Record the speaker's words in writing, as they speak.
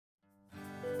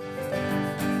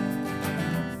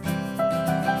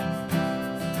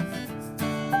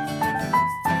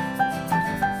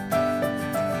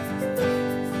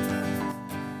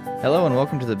Hello and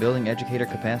welcome to the Building Educator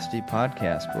Capacity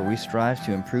Podcast, where we strive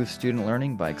to improve student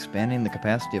learning by expanding the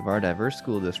capacity of our diverse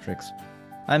school districts.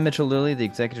 I'm Mitchell Lilly, the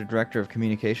Executive Director of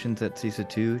Communications at CESA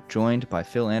 2, joined by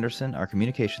Phil Anderson, our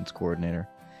Communications Coordinator.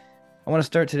 I want to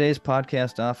start today's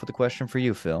podcast off with a question for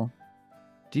you, Phil.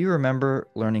 Do you remember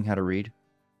learning how to read?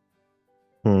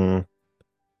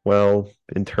 Well,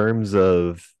 in terms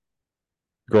of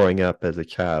growing up as a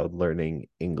child learning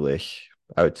English,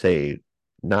 I would say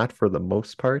not for the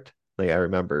most part. Like I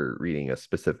remember reading a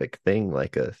specific thing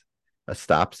like a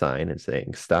stop sign and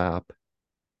saying stop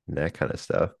and that kind of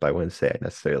stuff, but I wouldn't say I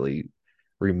necessarily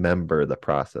remember the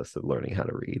process of learning how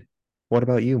to read. What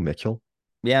about you, Mitchell?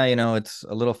 Yeah, it's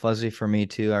a little fuzzy for me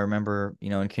too. I remember,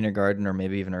 in kindergarten or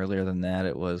maybe even earlier than that,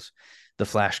 it was the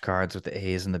flashcards with the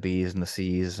A's and the B's and the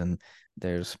C's, and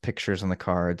there's pictures on the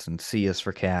cards, and C is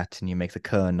for cat, and you make the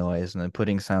K noise, and then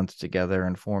putting sounds together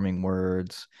and forming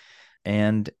words.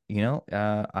 And,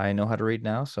 I know how to read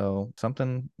now, so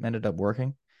something ended up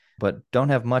working, but don't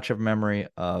have much of memory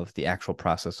of the actual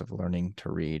process of learning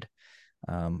to read.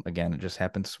 Again, it just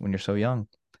happens when you're so young.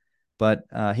 But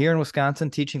here in Wisconsin,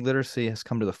 teaching literacy has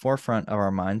come to the forefront of our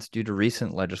minds due to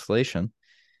recent legislation.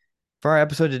 For our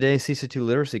episode today, CESA 2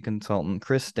 literacy consultant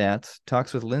Chris Statz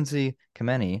talks with Lindsay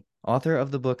Kemeny, author of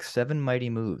the book Seven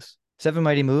Mighty Moves. Seven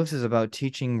Mighty Moves is about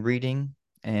teaching reading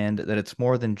and that it's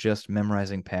more than just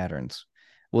memorizing patterns.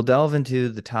 We'll delve into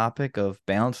the topic of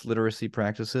balanced literacy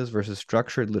practices versus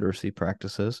structured literacy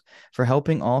practices for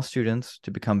helping all students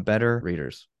to become better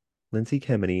readers. Lindsay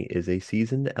Kemeny is a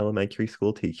seasoned elementary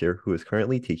school teacher who is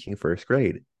currently teaching first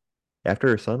grade. After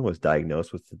her son was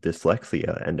diagnosed with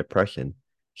dyslexia and depression,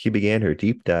 she began her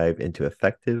deep dive into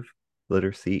effective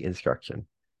literacy instruction.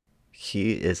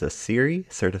 She is a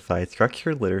CERI certified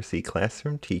structured literacy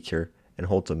classroom teacher and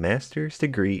holds a master's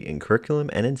degree in curriculum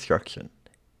and instruction.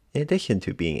 In addition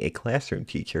to being a classroom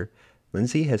teacher,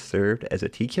 Lindsay has served as a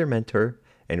teacher mentor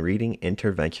and reading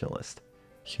interventionist.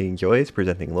 She enjoys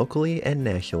presenting locally and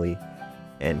nationally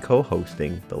and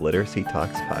co-hosting the Literacy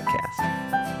Talks podcast.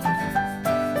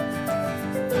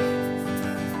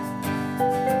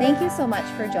 Thank you so much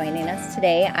for joining us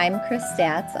today. I'm Chris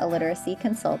Statz, a literacy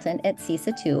consultant at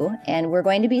CESA 2, and we're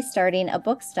going to be starting a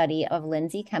book study of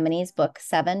Lindsay Kemeny's book,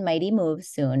 Seven Mighty Moves,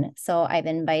 soon. So I've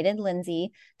invited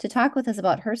Lindsay to talk with us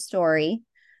about her story,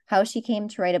 how she came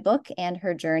to write a book, and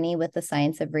her journey with the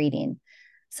science of reading.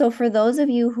 So for those of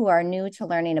you who are new to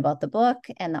learning about the book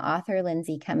and the author,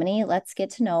 Lindsay Kemeny, let's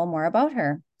get to know more about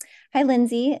her. Hi,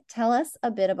 Lindsay. Tell us a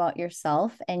bit about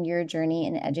yourself and your journey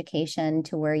in education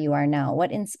to where you are now.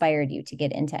 What inspired you to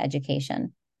get into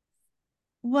education?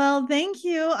 Well, thank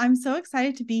you. I'm so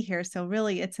excited to be here. So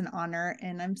really, it's an honor,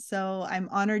 and I'm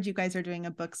honored you guys are doing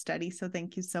a book study. So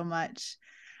thank you so much.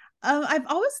 I've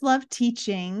always loved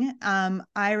teaching.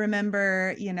 I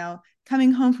remember,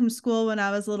 coming home from school when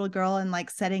I was a little girl and like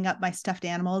setting up my stuffed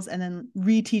animals and then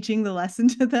reteaching the lesson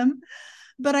to them.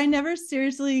 But I never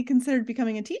seriously considered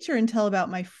becoming a teacher until about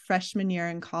my freshman year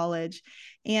in college.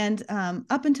 And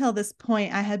up until this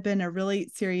point, I had been a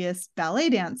really serious ballet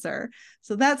dancer.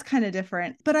 So that's kind of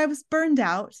different. But I was burned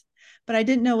out, but I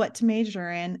didn't know what to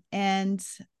major in. And,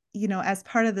 as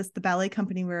part of the ballet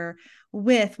company we're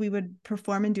with, we would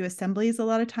perform and do assemblies a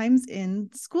lot of times in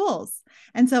schools.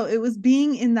 And so it was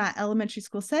being in that elementary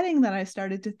school setting that I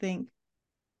started to think,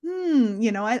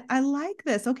 I like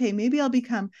this. Okay, maybe I'll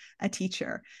become a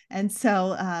teacher. And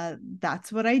so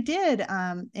that's what I did.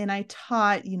 And I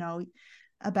taught,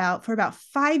 for about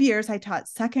 5 years, I taught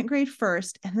second grade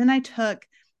first. And then I took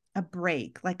a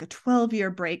break, like a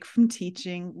 12-year break from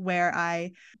teaching, where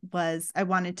I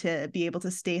wanted to be able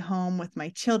to stay home with my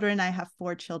children. I have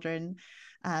 4 children.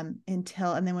 And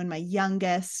then when my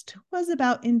youngest was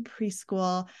about in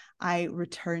preschool, I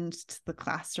returned to the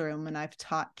classroom, and I've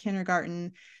taught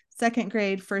kindergarten, second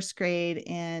grade, first grade,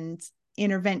 and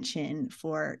intervention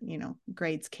for,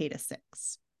 grades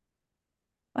K-6.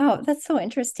 Wow, that's so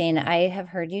interesting. I have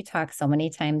heard you talk so many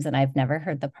times, and I've never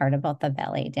heard the part about the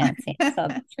ballet dancing. So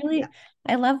that's really,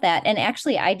 I love that. And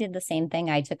actually, I did the same thing.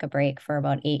 I took a break for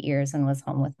about 8 years and was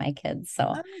home with my kids.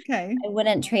 So Okay. I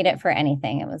wouldn't trade it for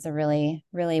anything. It was a really,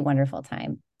 really wonderful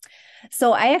time.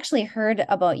 So I actually heard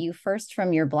about you first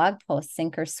from your blog post,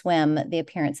 Sink or Swim, the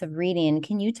appearance of reading.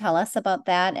 Can you tell us about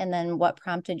that and then what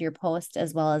prompted your post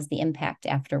as well as the impact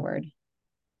afterward?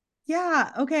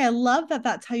 Yeah. Okay. I love that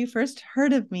that's how you first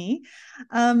heard of me.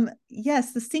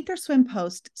 Yes, the Sink or Swim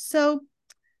post. So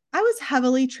I was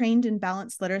heavily trained in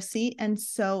balanced literacy. And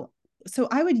so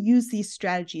I would use these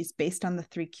strategies based on the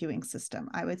 3 cueing system.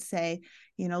 I would say,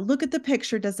 look at the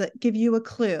picture. Does it give you a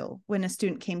clue when a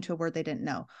student came to a word they didn't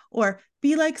know? Or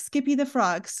be like Skippy the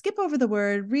frog, skip over the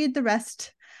word, read the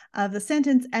rest of the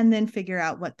sentence and then figure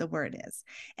out what the word is.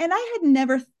 And I had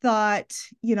never thought,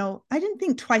 I didn't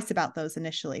think twice about those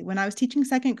initially. When I was teaching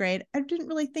second grade, I didn't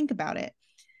really think about it.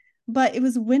 But it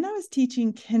was when I was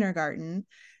teaching kindergarten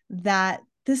that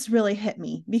this really hit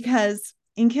me, because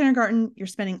in kindergarten, you're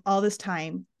spending all this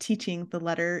time teaching the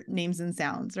letter names and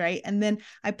sounds, right? And then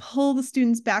I pull the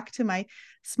students back to my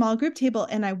small group table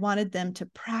and I wanted them to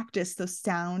practice those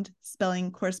sound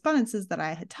spelling correspondences that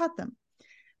I had taught them.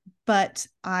 But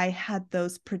I had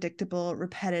those predictable,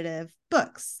 repetitive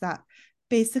books that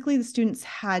basically the students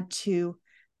had to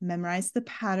memorize the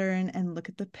pattern and look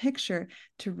at the picture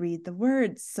to read the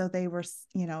words. So they were,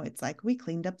 it's like, we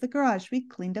cleaned up the garage, we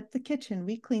cleaned up the kitchen,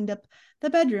 we cleaned up the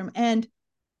bedroom. And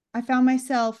I found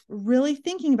myself really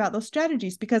thinking about those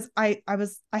strategies, because I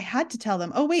had to tell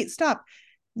them, oh, wait, stop.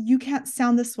 You can't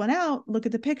sound this one out. Look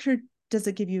at the picture. Does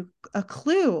it give you a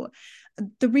clue?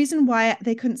 The reason why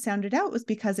they couldn't sound it out was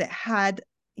because it had,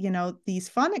 these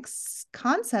phonics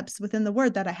concepts within the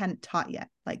word that I hadn't taught yet,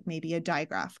 like maybe a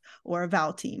digraph or a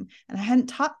vowel team. And I hadn't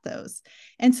taught those.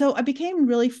 And so I became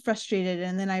really frustrated.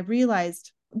 And then I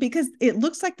realized, because it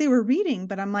looks like they were reading,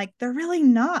 but I'm like, they're really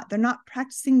not. They're not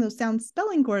practicing those sound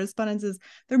spelling correspondences.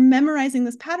 They're memorizing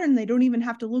this pattern. They don't even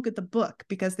have to look at the book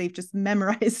because they've just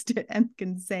memorized it and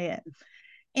can say it.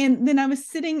 And then I was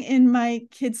sitting in my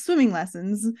kids' swimming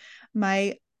lessons,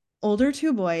 my older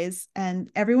two boys, and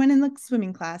everyone in the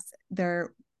swimming class,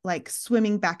 they're like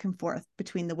swimming back and forth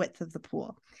between the width of the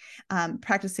pool,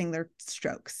 practicing their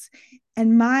strokes.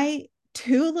 And my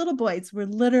two little boys were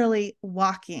literally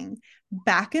walking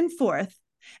back and forth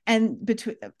and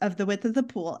between of the width of the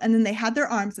pool. And then they had their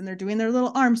arms and they're doing their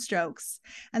little arm strokes.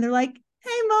 And they're like,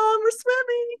 hey, Mom, we're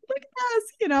swimming. Look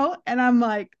at us, And I'm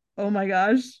like, oh my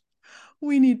gosh,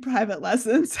 we need private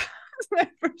lessons. That's my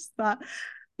first thought.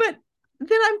 But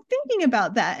then I'm thinking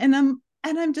about that and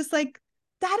I'm just like,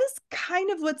 that is kind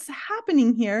of what's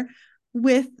happening here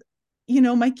with,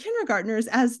 my kindergartners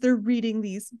as they're reading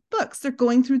these books. They're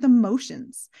going through the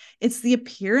motions. It's the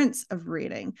appearance of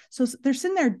reading. So they're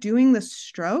sitting there doing the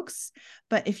strokes,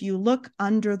 but if you look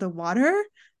under the water,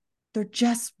 they're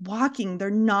just walking. They're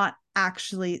not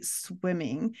actually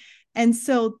swimming. And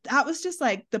so that was just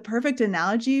like the perfect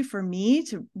analogy for me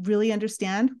to really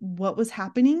understand what was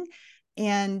happening.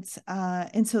 And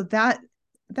so that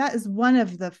is one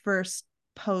of the first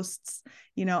posts,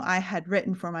 I had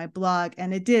written for my blog,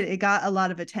 and it got a lot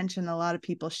of attention. A lot of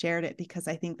people shared it because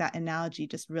I think that analogy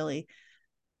just really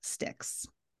sticks.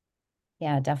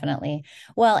 Yeah, definitely.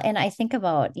 Well, and I think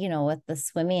about, with the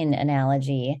swimming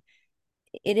analogy,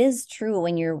 it is true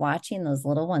when you're watching those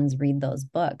little ones read those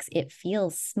books, it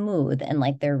feels smooth and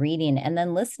like they're reading, and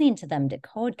then listening to them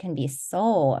decode can be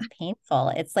so painful.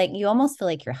 It's like you almost feel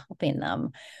like you're helping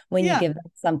them when you give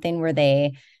them something where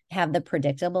they have the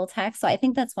predictable text. So I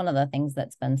think that's one of the things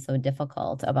that's been so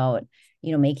difficult about,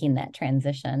 making that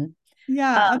transition.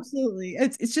 Yeah, absolutely.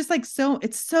 It's just like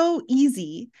it's so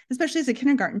easy, especially as a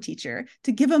kindergarten teacher,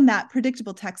 to give them that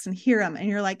predictable text and hear them. And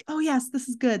you're like, oh, yes, this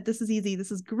is good. This is easy.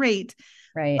 This is great.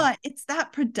 Right. But it's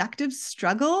that productive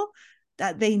struggle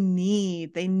that they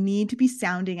need. They need to be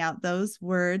sounding out those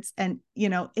words. And,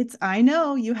 I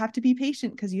know you have to be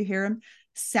patient because you hear them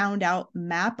sound out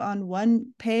map on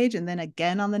one page and then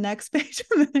again on the next page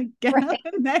and then again on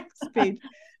the next page.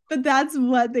 But that's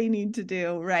what they need to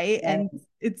do, right? And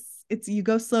it's you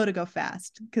go slow to go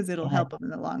fast because it'll help them in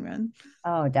the long run.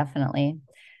 Oh, definitely.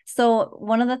 So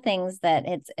one of the things that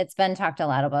it's been talked a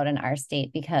lot about in our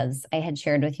state, because I had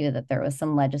shared with you that there was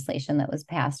some legislation that was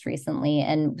passed recently.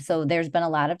 And so there's been a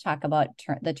lot of talk about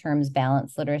the terms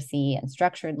balanced literacy and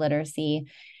structured literacy.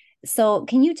 So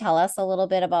can you tell us a little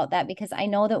bit about that? Because I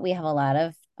know that we have a lot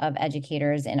of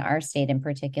educators in our state in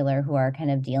particular who are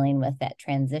kind of dealing with that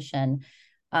transition.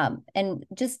 And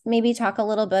just maybe talk a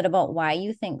little bit about why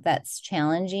you think that's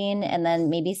challenging, and then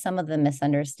maybe some of the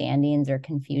misunderstandings or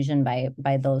confusion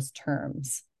by those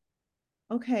terms.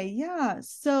 Okay, yeah.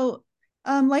 So,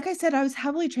 like I said, I was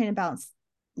heavily trained in balanced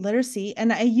literacy,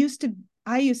 and I used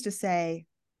to say,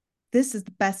 this is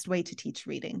the best way to teach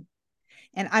reading,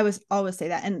 and I was always say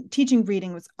that. And teaching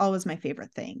reading was always my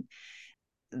favorite thing.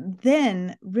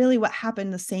 Then really what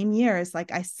happened the same year is,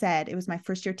 like I said, it was my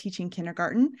first year teaching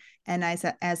kindergarten. And as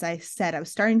I said, I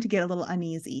was starting to get a little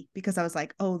uneasy because I was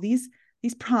like, oh, these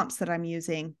prompts that I'm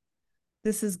using,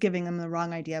 this is giving them the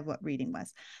wrong idea of what reading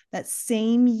was. That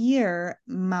same year,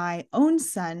 my own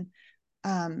son,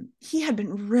 he had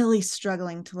been really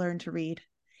struggling to learn to read.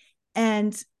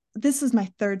 And this is my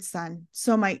third son.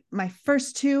 So my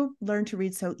first two learned to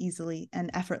read so easily and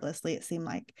effortlessly, it seemed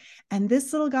like. And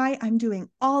this little guy, I'm doing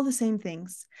all the same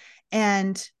things.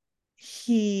 And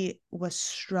he was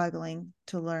struggling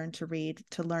to learn to read,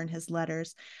 to learn his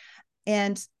letters.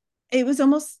 And it was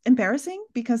almost embarrassing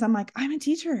because I'm like, I'm a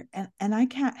teacher and I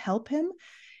can't help him.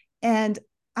 And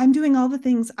I'm doing all the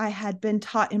things I had been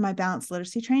taught in my balanced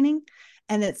literacy training,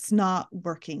 and it's not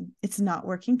working. It's not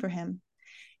working for him.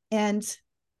 And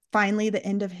finally, the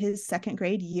end of his second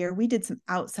grade year, we did some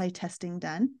outside testing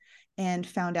done and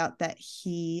found out that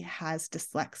he has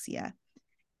dyslexia.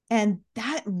 And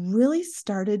that really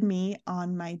started me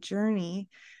on my journey,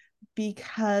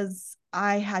 because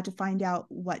I had to find out,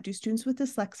 what do students with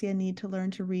dyslexia need to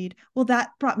learn to read? Well, that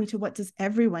brought me to, what does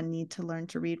everyone need to learn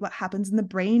to read? What happens in the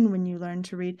brain when you learn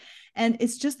to read? And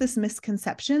it's just this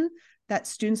misconception that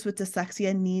students with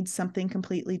dyslexia need something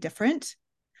completely different,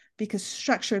 because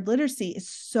structured literacy is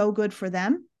so good for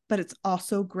them, but it's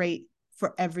also great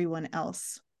for everyone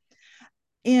else.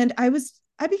 And I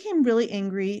became really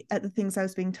angry at the things I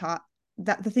was being taught,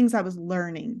 that the things I was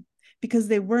learning, because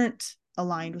they weren't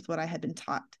aligned with what I had been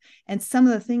taught. And some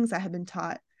of the things I had been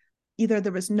taught, either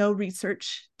there was no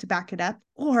research to back it up,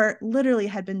 or literally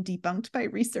had been debunked by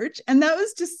research. And that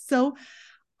was just so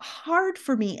hard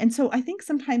for me. And so I think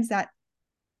sometimes that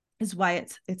is why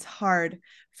it's hard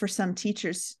for some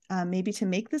teachers maybe to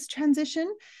make this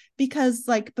transition, because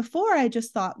like before I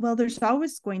just thought, well, there's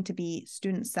always going to be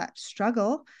students that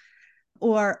struggle,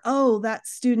 or, oh, that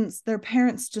students, their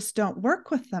parents just don't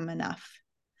work with them enough.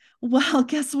 Well,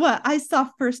 guess what? I saw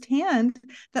firsthand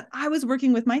that I was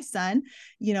working with my son,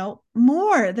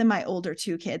 more than my older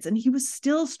two kids, and he was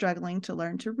still struggling to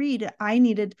learn to read. I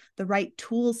needed the right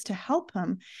tools to help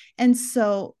him. And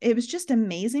so it was just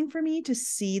amazing for me to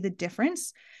see the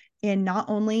difference in, not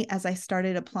only as I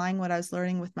started applying what I was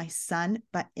learning with my son,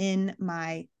 but in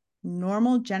my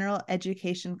normal general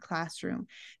education classroom,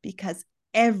 because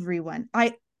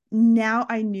I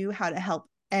knew how to help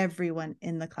everyone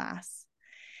in the class.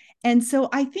 And so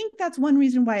I think that's one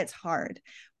reason why it's hard.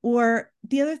 Or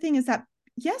the other thing is that,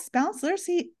 yes, balanced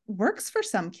literacy works for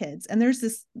some kids. And there's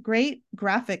this great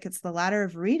graphic, it's the ladder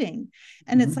of reading.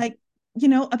 And it's like,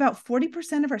 about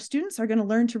 40% of our students are going to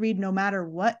learn to read no matter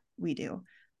what we do.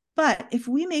 But if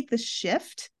we make the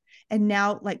shift, and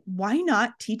now, like, why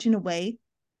not teach in a way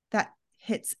that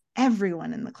hits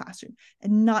everyone in the classroom,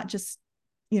 and not just,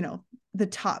 the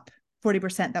top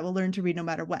 40% that will learn to read no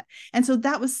matter what. And so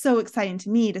that was so exciting to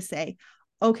me to say,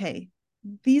 okay,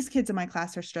 these kids in my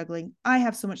class are struggling. I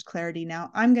have so much clarity now.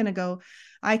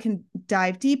 I can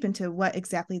dive deep into what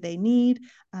exactly they need.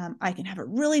 I can have a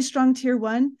really strong tier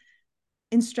 1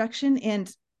 instruction, and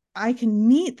I can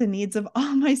meet the needs of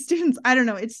all my students. I don't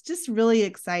know. It's just really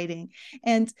exciting.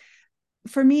 And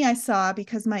for me, I saw,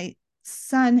 because my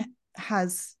son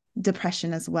has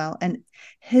depression as well. And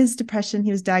his depression,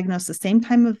 he was diagnosed the same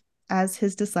time as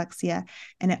his dyslexia,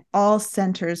 and it all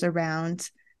centers around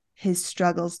his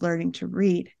struggles learning to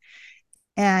read.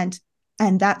 And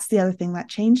that's the other thing that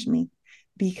changed me,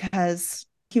 because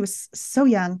he was so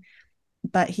young,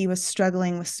 but he was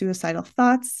struggling with suicidal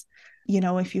thoughts.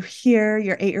 If you hear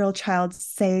your 8-year-old child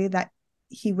say that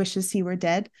he wishes he were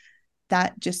dead,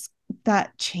 that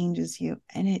changes you,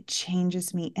 and it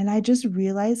changes me. And I just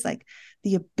realized, like,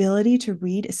 the ability to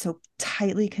read is so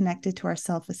tightly connected to our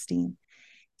self-esteem.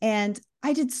 And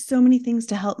I did so many things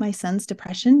to help my son's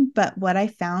depression, but what I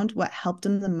found, what helped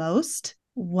him the most,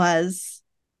 was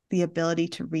the ability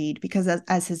to read, because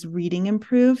as his reading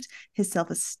improved, his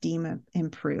self-esteem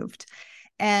improved.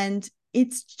 And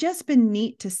it's just been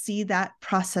neat to see that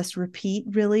process repeat,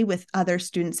 really, with other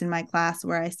students in my class,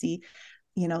 where I see,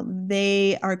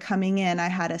 they are coming in. I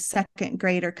had a second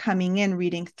grader coming in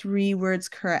reading 3 words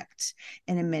correct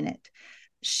in a minute.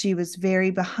 She was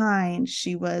very behind.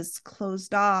 She was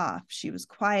closed off. She was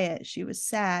quiet. She was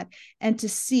sad. And to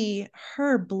see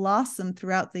her blossom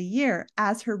throughout the year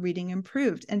as her reading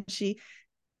improved. And she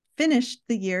finished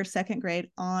the year, second grade,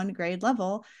 on grade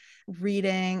level,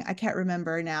 reading, I can't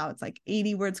remember now, it's like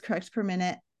 80 words correct per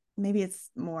minute. Maybe it's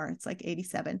more, it's like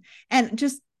 87. And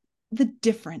just the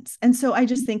difference. And so I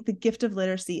just think the gift of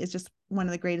literacy is just one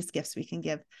of the greatest gifts we can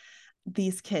give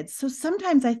these kids. So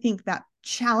sometimes I think that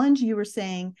challenge you were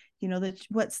saying,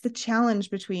 what's the challenge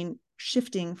between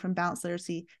shifting from balanced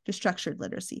literacy to structured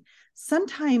literacy?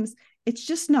 Sometimes it's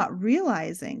just not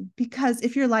realizing, because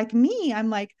if you're like me, I'm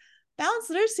like,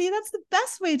 balanced literacy, that's the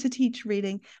best way to teach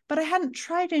reading, but I hadn't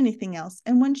tried anything else.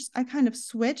 And once I kind of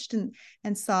switched and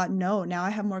saw, no, now I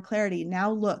have more clarity.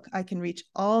 Now look, I can reach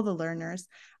all the learners.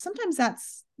 Sometimes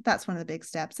that's one of the big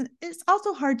steps. And it's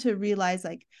also hard to realize,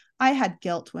 like, I had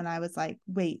guilt when I was like,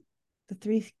 wait, the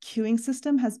 3 cueing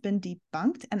system has been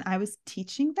debunked, and I was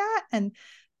teaching that. And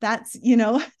that's,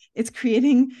 it's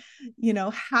creating,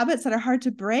 habits that are hard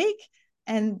to break.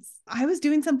 and I was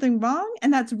doing something wrong.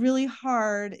 And that's really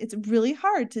hard. It's really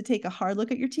hard to take a hard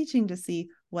look at your teaching to see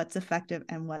what's effective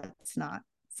and what's not.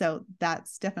 So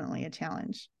that's definitely a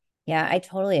challenge. Yeah, I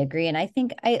totally agree. And I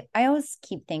think I always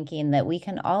keep thinking that we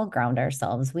can all ground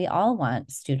ourselves. We all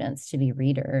want students to be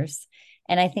readers.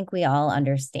 And I think we all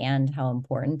understand how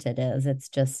important it is. It's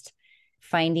just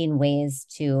finding ways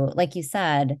to, like you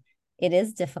said, it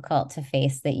is difficult to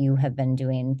face that you have been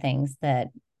doing things that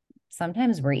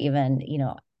sometimes were even,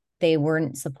 they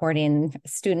weren't supporting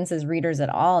students as readers at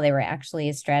all. They were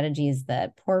actually strategies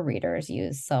that poor readers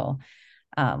use. So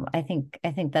I think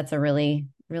that's a really,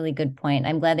 really good point.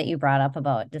 I'm glad that you brought up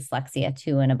about dyslexia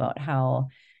too, and about how,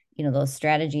 those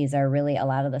strategies are really a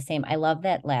lot of the same. I love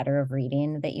that ladder of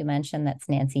reading that you mentioned. That's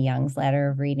Nancy Young's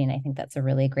ladder of reading. I think that's a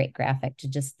really great graphic to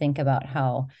just think about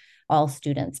how all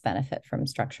students benefit from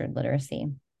structured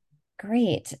literacy.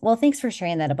 Great. Well, thanks for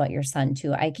sharing that about your son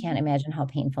too. I can't imagine how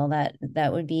painful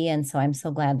that would be. And so I'm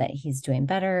so glad that he's doing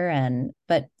better.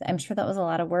 But I'm sure that was a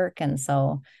lot of work. And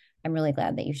so I'm really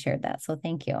glad that you shared that. So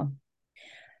thank you.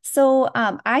 So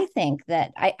I think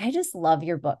that I just love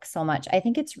your book so much. I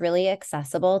think it's really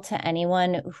accessible to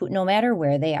anyone who, no matter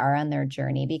where they are on their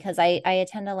journey, because I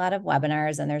attend a lot of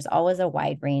webinars and there's always a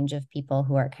wide range of people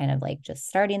who are kind of like just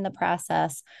starting the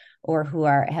process or who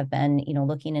have been,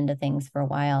 looking into things for a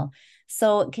while.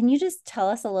 So can you just tell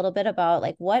us a little bit about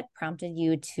like what prompted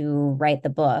you to write the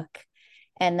book?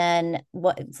 And then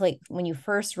what it's like when you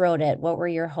first wrote it, what were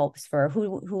your hopes for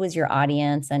who was your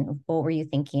audience and what were you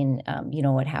thinking,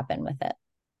 would happen with it?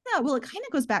 Yeah, well, it kind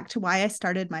of goes back to why I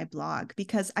started my blog,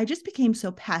 because I just became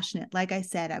so passionate. Like I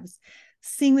said, I was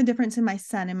seeing the difference in my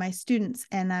son and my students,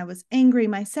 and I was angry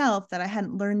myself that I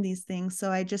hadn't learned these things.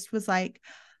 So I just was like,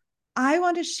 I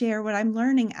want to share what I'm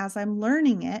learning as I'm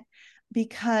learning it,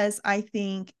 because I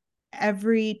think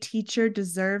every teacher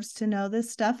deserves to know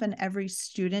this stuff and every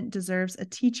student deserves a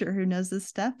teacher who knows this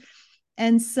stuff.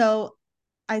 And so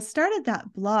I started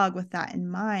that blog with that in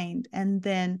mind. And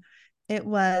then it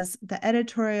was the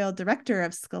editorial director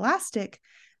of Scholastic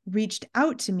reached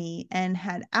out to me and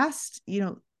had asked,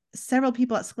 several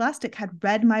people at Scholastic had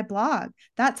read my blog.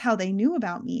 That's how they knew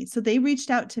about me. So they reached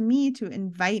out to me to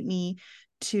invite me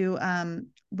to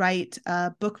write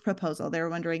a book proposal. They were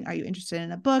wondering, are you interested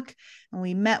in a book? And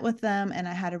we met with them and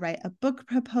I had to write a book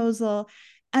proposal.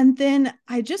 And then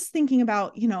I just thinking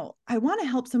about, I want to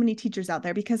help so many teachers out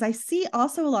there, because I see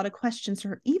also a lot of questions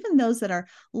for even those that are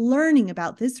learning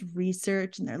about this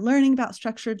research and they're learning about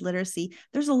structured literacy.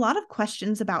 There's a lot of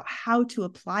questions about how to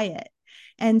apply it.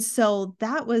 And so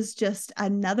that was just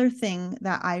another thing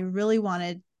that I really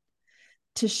wanted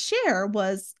to share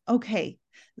was, okay,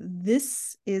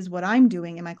 this is what I'm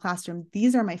doing in my classroom.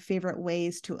 These are my favorite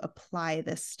ways to apply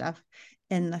this stuff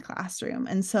in the classroom.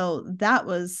 And so that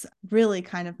was really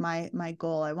kind of my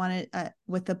goal. I wanted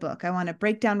with the book, I want to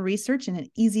break down research in an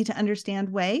easy to understand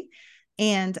way.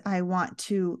 And I want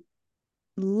to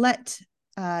let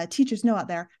teachers know out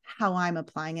there how I'm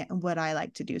applying it and what I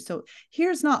like to do. So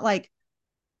here's not like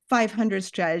 500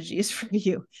 strategies for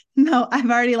you. No, I've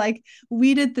already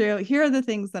weeded through. Here are the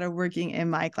things that are working in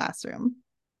my classroom.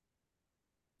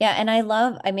 Yeah. And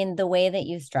I mean, the way that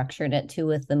you structured it too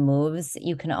with the moves,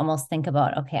 you can almost think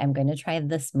about, okay, I'm going to try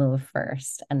this move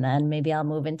first, and then maybe I'll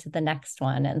move into the next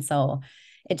one. And so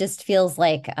it just feels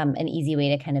like an easy way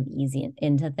to kind of ease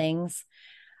into things.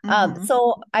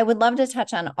 So I would love to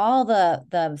touch on all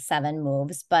the 7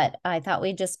 moves, but I thought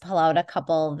we'd just pull out a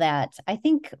couple that I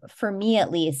think for me, at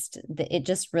least, it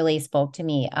just really spoke to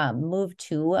me. Move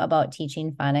 2 about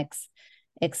teaching phonics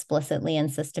explicitly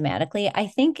and systematically. I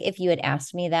think if you had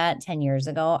asked me that 10 years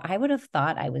ago, I would have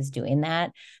thought I was doing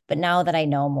that. But now that I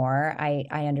know more, I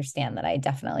understand that I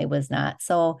definitely was not.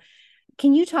 So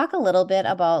can you talk a little bit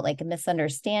about like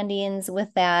misunderstandings with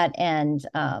that and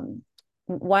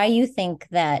why you think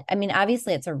that? I mean,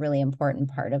 obviously it's a really important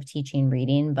part of teaching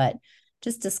reading, but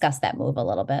just discuss that move a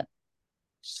little bit.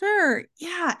 Sure.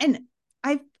 Yeah. And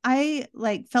I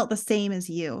felt the same as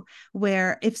you,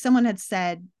 where if someone had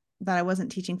said that I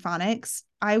wasn't teaching phonics,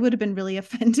 I would have been really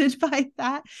offended by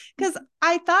that, because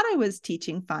I thought I was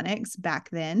teaching phonics back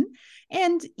then.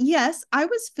 And yes, I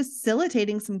was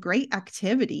facilitating some great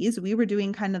activities. We were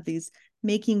doing kind of these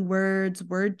making words,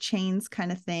 word chains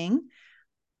kind of thing.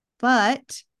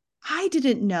 But I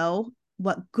didn't know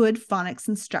what good phonics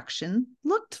instruction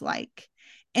looked like.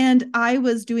 And I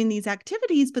was doing these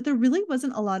activities, but there really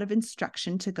wasn't a lot of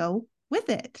instruction to go with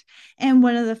it. And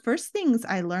one of the first things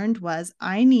I learned was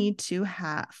I need to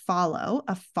follow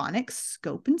a phonics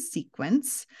scope and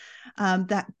sequence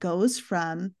that goes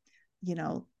from,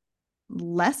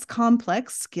 less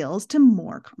complex skills to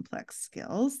more complex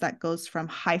skills. That goes from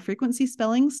high frequency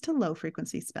spellings to low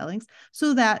frequency spellings,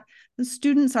 so that the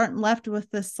students aren't left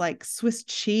with this like Swiss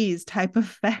cheese type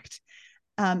effect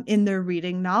in their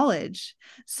reading knowledge.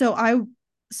 So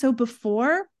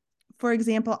before, for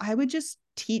example, I would just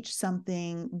teach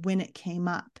something when it came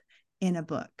up in a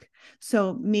book.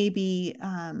 So maybe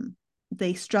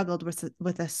they struggled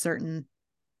with a certain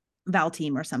vowel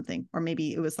team or something, or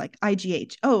maybe it was like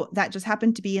IGH. Oh, that just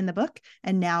happened to be in the book,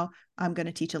 and now I'm going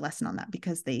to teach a lesson on that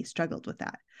because they struggled with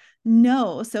that.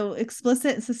 No, so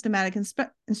explicit and systematic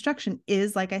instruction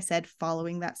is, like I said,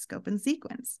 following that scope and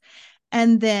sequence.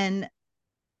 And then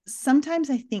sometimes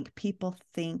I think people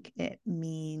think it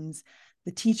means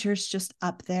the teacher's just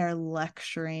up there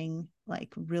lecturing,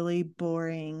 like really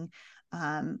boring.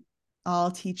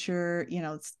 All teacher,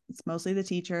 it's mostly the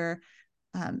teacher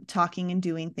talking and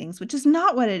doing things, which is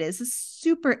not what it is. It's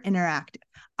super interactive.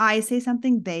 I say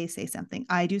something, they say something.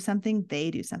 I do something,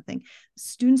 they do something.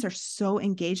 Students are so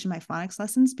engaged in my phonics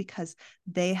lessons because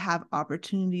they have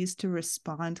opportunities to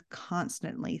respond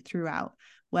constantly throughout,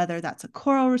 whether that's a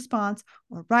choral response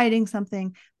or writing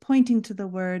something, pointing to the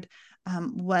word,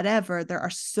 whatever. There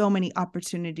are so many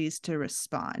opportunities to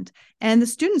respond. And the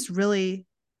students really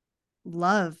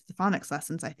love the phonics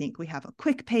lessons. I think we have a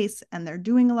quick pace and they're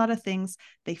doing a lot of things.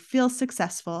 They feel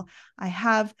successful. I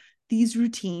have these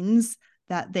routines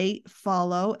that they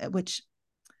follow, which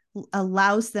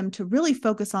allows them to really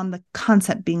focus on the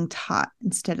concept being taught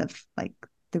instead of like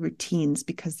the routines,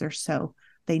 because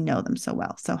they know them so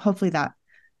well. So hopefully that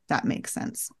makes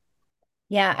sense.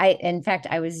 Yeah, in fact,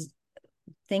 I was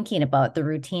thinking about the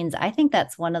routines. I think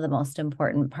that's one of the most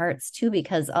important parts too,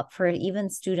 because for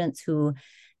even students who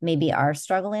maybe are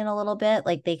struggling a little bit,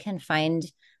 like they can find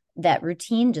that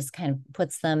routine just kind of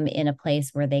puts them in a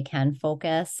place where they can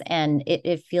focus, and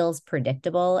it feels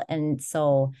predictable. And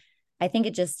so I think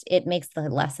it makes the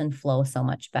lesson flow so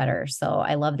much better. So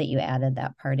I love that you added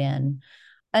that part in.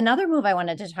 Another move I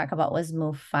wanted to talk about was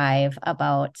move 5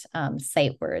 about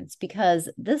sight words, because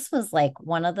this was like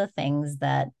one of the things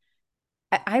that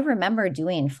I remember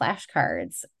doing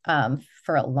flashcards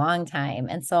for a long time.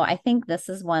 And so I think this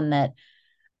is one that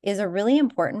is a really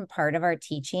important part of our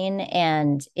teaching,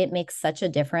 and it makes such a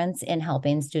difference in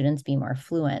helping students be more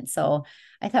fluent. So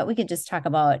I thought we could just talk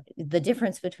about the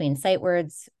difference between sight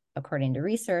words according to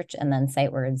research and then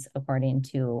sight words according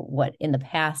to what in the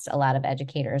past a lot of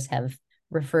educators have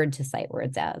referred to sight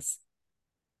words as.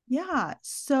 Yeah.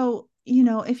 So,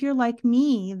 if you're like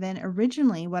me, then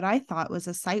originally what I thought was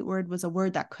a sight word was a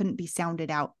word that couldn't be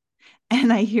sounded out.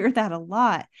 And I hear that a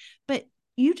lot. But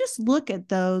you just look at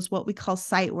those, what we call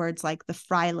sight words, like the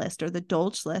Fry list or the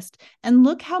Dolch list, and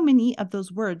look how many of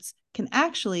those words can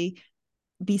actually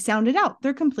be sounded out.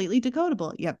 They're completely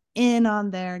decodable. You have in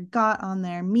on there, got on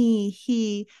there, me,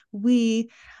 he,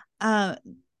 we.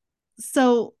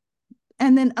 So,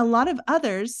 and then a lot of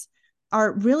others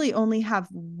are really only have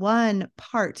one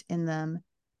part in them.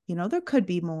 There could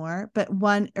be more, but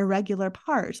one irregular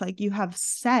part. Like you have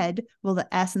said, well, the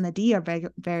S and the D are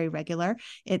very regular.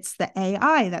 It's the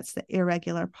AI that's the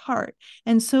irregular part.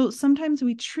 And so sometimes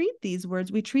we treat these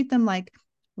words, we treat them like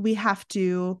we have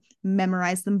to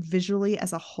memorize them visually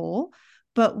as a whole,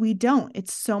 but we don't.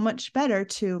 It's so much better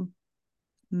to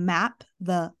map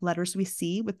the letters we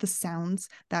see with the sounds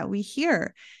that we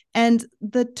hear. And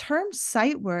the term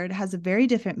sight word has a very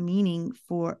different meaning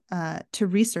to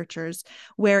researchers,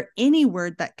 where any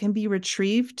word that can be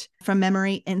retrieved from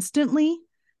memory instantly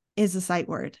is a sight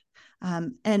word.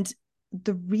 And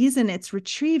the reason it's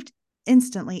retrieved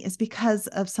instantly is because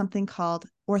of something called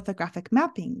orthographic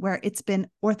mapping, where it's been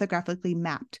orthographically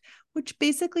mapped, which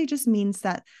basically just means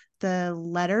that the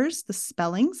letters, the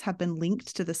spellings have been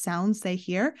linked to the sounds they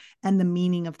hear and the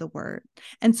meaning of the word.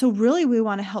 And so really we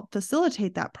want to help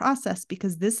facilitate that process,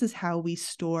 because this is how we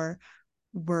store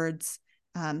words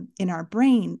in our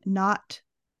brain, not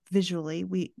visually.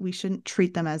 We shouldn't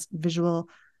treat them as visual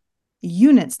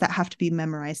units that have to be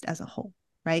memorized as a whole.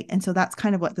 Right. And so that's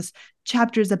kind of what this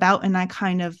chapter is about. And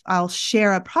I'll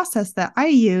share a process that I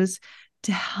use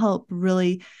to help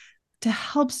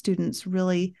students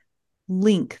really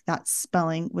link that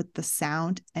spelling with the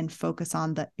sound and focus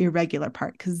on the irregular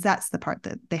part, because that's the part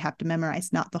that they have to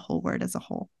memorize, not the whole word as a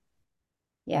whole.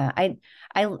 Yeah,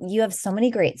 you have so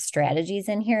many great strategies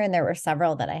in here, and there were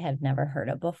several that I had never heard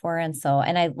of before. And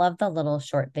I love the little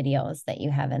short videos that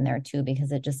you have in there too,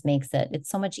 because it just makes it's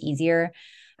so much easier.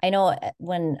 I know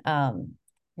when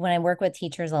I work with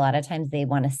teachers, a lot of times they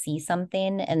want to see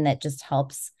something, and that just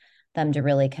helps them to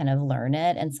really kind of learn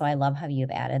it. And so I love how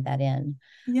you've added that in.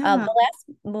 Yeah. The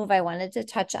last move I wanted to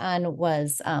touch on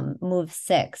was move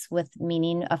 6, with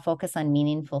a focus on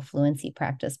meaningful fluency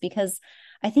practice, because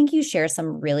I think you share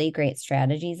some really great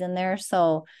strategies in there.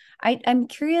 So I'm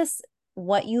curious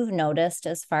what you've noticed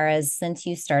as far as, since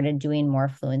you started doing more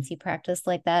fluency practice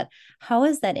like that, how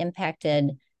has that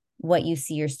impacted what you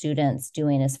see your students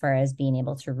doing as far as being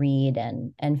able to read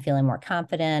and feeling more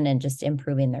confident and just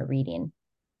improving their reading?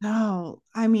 No,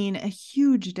 I mean, a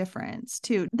huge difference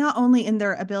too, not only in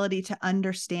their ability to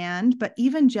understand, but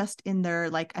even just in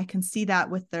their, like, I can see that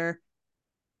with their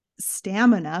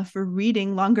stamina for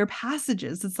reading longer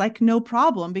passages. It's like no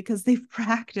problem because they've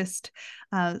practiced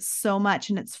so much.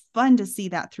 And it's fun to see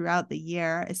that throughout the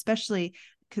year, especially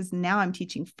because now I'm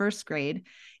teaching first grade.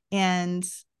 And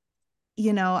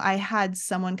I had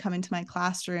someone come into my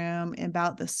classroom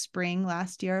about the spring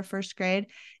last year of first grade,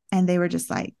 and they were just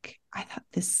like, I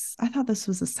thought this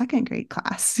was a second grade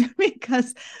class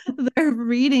because their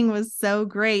reading was so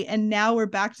great. And now we're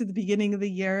back to the beginning of the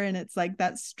year, and it's like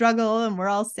that struggle, and we're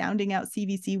all sounding out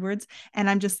CVC words. And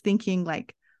I'm just thinking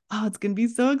like, oh, it's going to be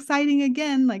so exciting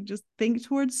again. Like, just think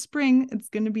towards spring. It's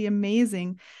going to be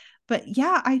amazing. But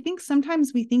yeah, I think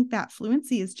sometimes we think that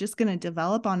fluency is just going to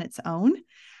develop on its own.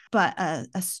 But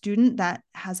a student that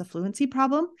has a fluency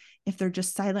problem, if they're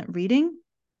just silent reading,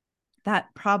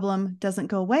 that problem doesn't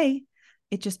go away.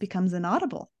 It just becomes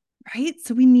inaudible, right?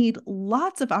 So we need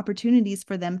lots of opportunities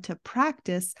for them to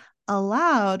practice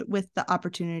aloud with the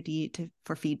opportunity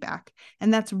for feedback.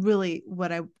 And that's really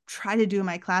what I try to do in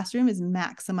my classroom, is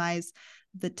maximize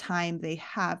the time they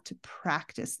have to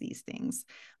practice these things.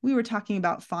 We were talking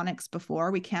about phonics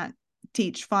before. We can't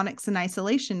teach phonics in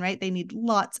isolation, right? They need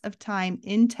lots of time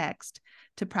in text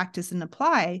to practice and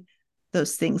apply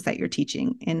those things that you're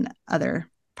teaching in other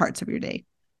parts of your day.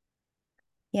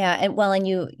 Yeah, and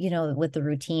with the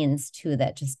routines too,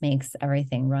 that just makes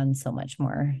everything run so much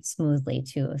more smoothly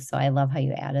too. So I love how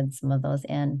you added some of those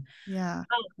in. Yeah.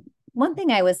 One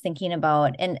thing I was thinking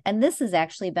about, and this has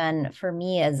actually been for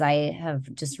me as I have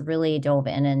just really dove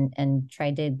in and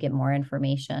tried to get more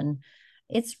information.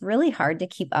 It's really hard to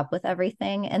keep up with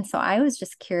everything. And so I was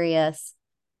just curious,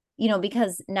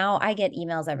 because now I get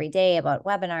emails every day about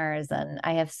webinars, and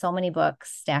I have so many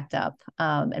books stacked up,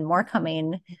 and more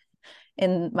coming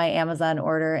in my Amazon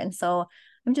order. And so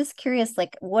I'm just curious,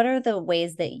 like, what are the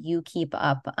ways that you keep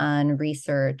up on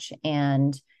research,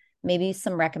 and maybe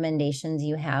some recommendations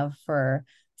you have for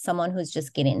someone who's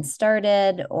just getting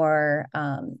started, or,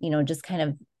 just kind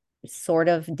of sort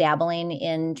of dabbling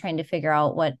in trying to figure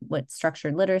out what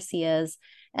structured literacy is.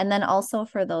 And then also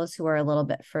for those who are a little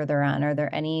bit further on, are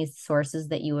there any sources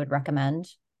that you would recommend?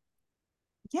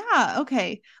 Yeah.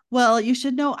 Okay. Well, you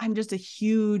should know I'm just a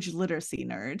huge literacy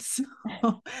nerd.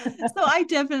 So I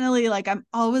definitely, like, I'm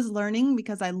always learning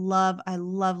because I love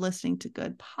listening to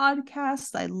good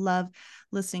podcasts. I love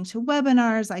listening to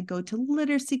webinars. I go to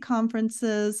literacy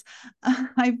conferences.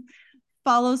 I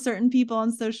follow certain people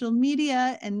on social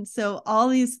media. And so all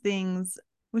these things,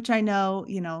 which I know,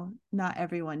 not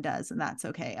everyone does, and that's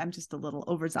okay. I'm just a little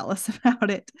overzealous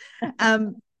about it.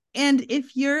 And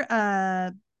if you're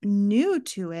new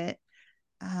to it,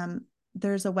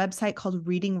 there's a website called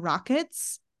Reading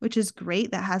Rockets, which is great,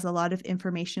 that has a lot of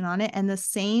information on it. And the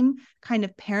same kind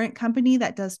of parent company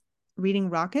that does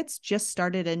Reading Rockets just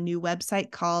started a new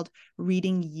website called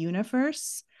Reading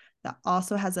Universe that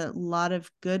also has a lot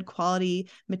of good quality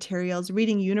materials.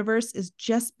 Reading Universe is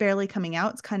just barely coming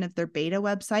out. It's kind of their beta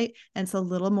website, and it's a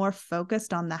little more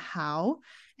focused on the how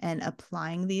and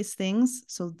applying these things.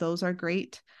 So those are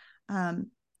great.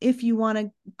 If you want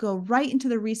to go right into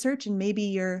the research and maybe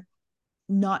you're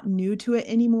not new to it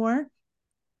anymore,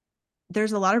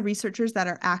 there's a lot of researchers that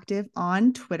are active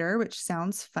on Twitter, which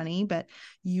sounds funny, but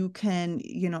you can,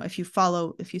 if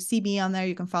you see me on there,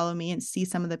 you can follow me and see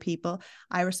some of the people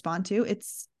I respond to.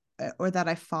 Or that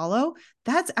I follow.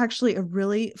 That's actually a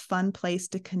really fun place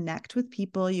to connect with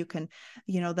people. You can,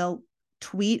 they'll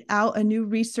tweet out a new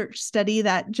research study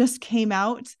that just came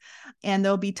out, and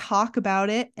there'll be talk about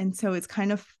it. And so it's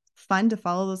kind of fun to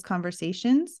follow those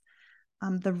conversations.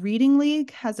 The Reading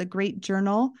League has a great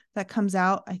journal that comes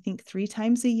out, I think, 3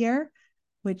 times a year,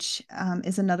 which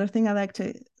is another thing I like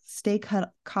to stay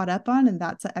caught up on. And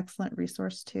that's an excellent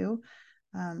resource too.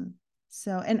 And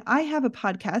I have a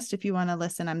podcast if you want to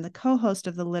listen. I'm the co-host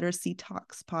of the Literacy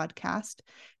Talks podcast.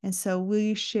 And so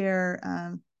we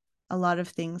share a lot of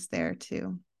things there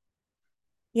too.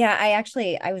 Yeah,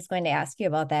 I was going to ask you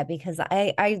about that because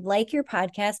I like your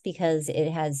podcast because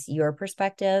it has your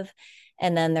perspective.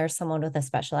 And then there's someone with a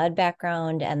special ed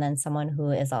background, and then someone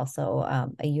who is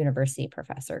also a university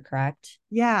professor, correct?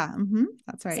 Yeah,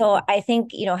 that's right. So I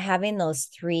think, having those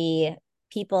three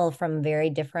people from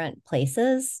very different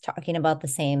places talking about the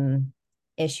same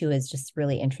issue is just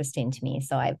really interesting to me.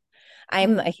 So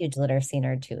I'm a huge literacy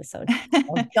nerd too. So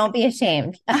don't be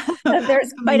ashamed.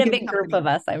 There's I'm quite in a good big group company. of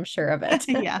us, I'm sure of it.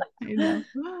 Yeah, I know.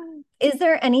 Is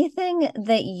there anything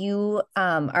that you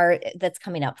are that's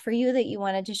coming up for you that you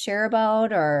wanted to share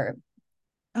about or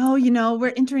Oh,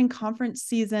 we're entering conference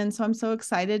season, so I'm so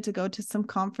excited to go to some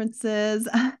conferences.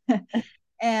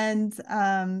 And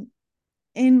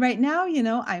right now,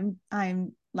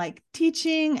 I'm like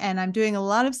teaching and I'm doing a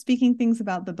lot of speaking things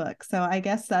about the book. So I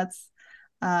guess that's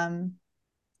um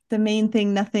the main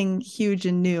thing, nothing huge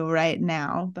and new right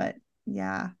now, but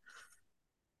yeah.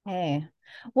 hey.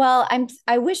 Well,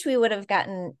 I wish we would have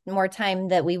gotten more time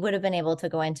that we would have been able to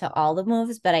go into all the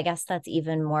moves, but I guess that's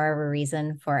even more of a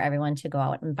reason for everyone to go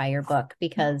out and buy your book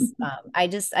because I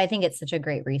think it's such a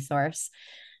great resource.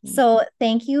 So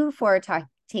thank you for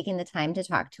taking the time to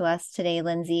talk to us today,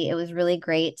 Lindsay. It was really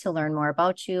great to learn more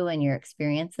about you and your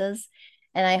experiences.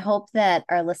 And I hope that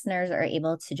our listeners are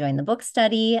able to join the book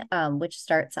study, which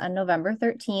starts on November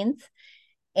 13th.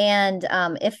 And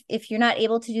if you're not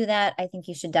able to do that, I think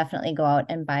you should definitely go out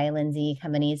and buy Lindsay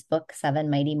Kemeny's book, Seven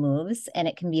Mighty Moves. And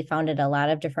it can be found at a lot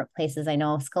of different places. I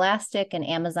know Scholastic and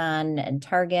Amazon and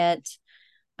Target.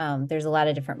 There's a lot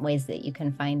of different ways that you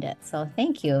can find it. So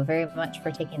thank you very much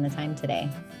for taking the time today.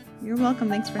 You're welcome.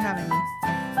 Thanks for having me.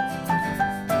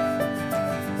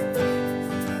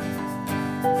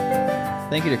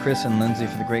 Thank you to Chris and Lindsay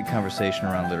for the great conversation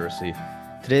around literacy.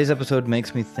 Today's episode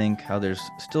makes me think how there's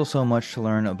still so much to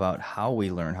learn about how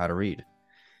we learn how to read.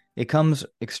 It comes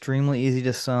extremely easy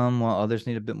to some, while others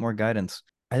need a bit more guidance.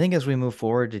 I think as we move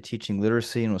forward to teaching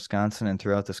literacy in Wisconsin and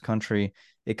throughout this country,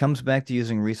 it comes back to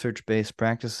using research-based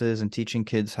practices and teaching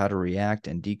kids how to react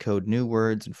and decode new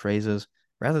words and phrases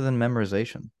rather than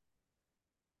memorization.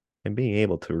 And being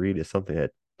able to read is something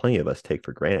that plenty of us take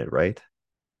for granted, right?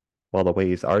 While the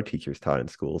ways our teachers taught in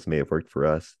schools may have worked for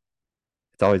us,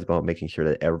 it's always about making sure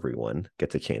that everyone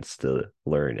gets a chance to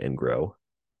learn and grow.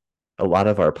 A lot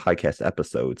of our podcast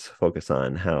episodes focus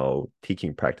on how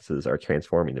teaching practices are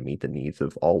transforming to meet the needs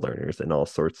of all learners in all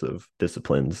sorts of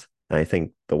disciplines. And I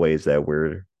think the ways that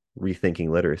we're rethinking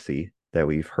literacy that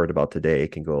we've heard about today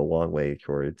can go a long way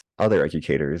towards other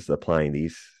educators applying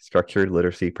these structured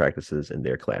literacy practices in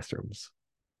their classrooms.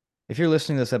 If you're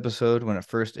listening to this episode when it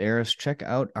first airs, check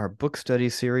out our book study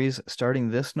series starting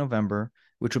this November,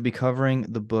 which will be covering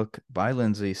the book by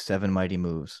Lindsay, Seven Mighty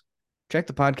Moves. Check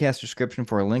the podcast description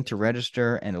for a link to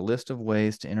register and a list of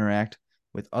ways to interact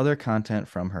with other content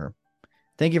from her.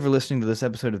 Thank you for listening to this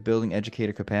episode of Building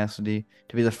Educator Capacity.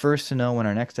 To be the first to know when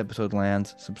our next episode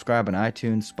lands, subscribe on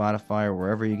iTunes, Spotify, or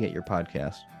wherever you get your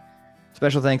podcasts.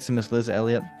 Special thanks to Miss Liz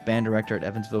Elliott, Band Director at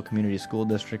Evansville Community School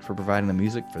District, for providing the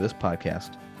music for this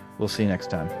podcast. We'll see you next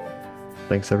time.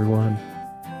 Thanks, everyone.